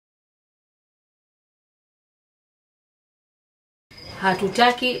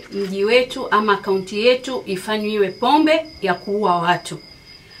Hatutaki mji wetu ama kaunti yetu ifanywe pombe ya kuua watu.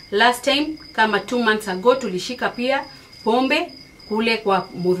 Last time kama 2 months ago tulishika pia pombe kule kwa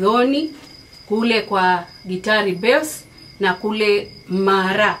Mudhoni, kule kwa Gitari Bells na kule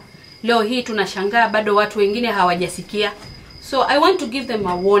Mara. Leo hii tunashangaa bado watu wengine hawajasikia. So I want to give them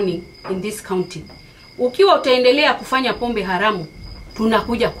a warning in this county. Ukiwa utaendelea kufanya pombe haramu,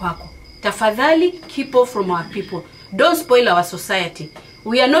 tunakuja kwako. Tafadhali keep off from our people. Don't spoil our society.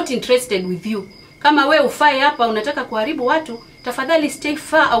 We are not interested with you. Kama we ufai hapa unataka kuharibu watu, tafadhali stay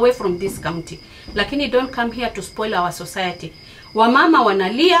far away from this county. Lakini don't come here to spoil our society. Wamama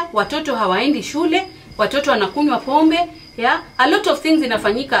wanalia, watoto hawaendi shule, watoto wanakunywa pombe, yeah? A lot of things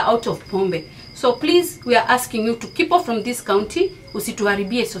inafanyika out of pombe. So please, we are asking you to keep off from this county,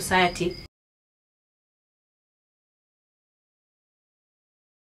 usituharibie society.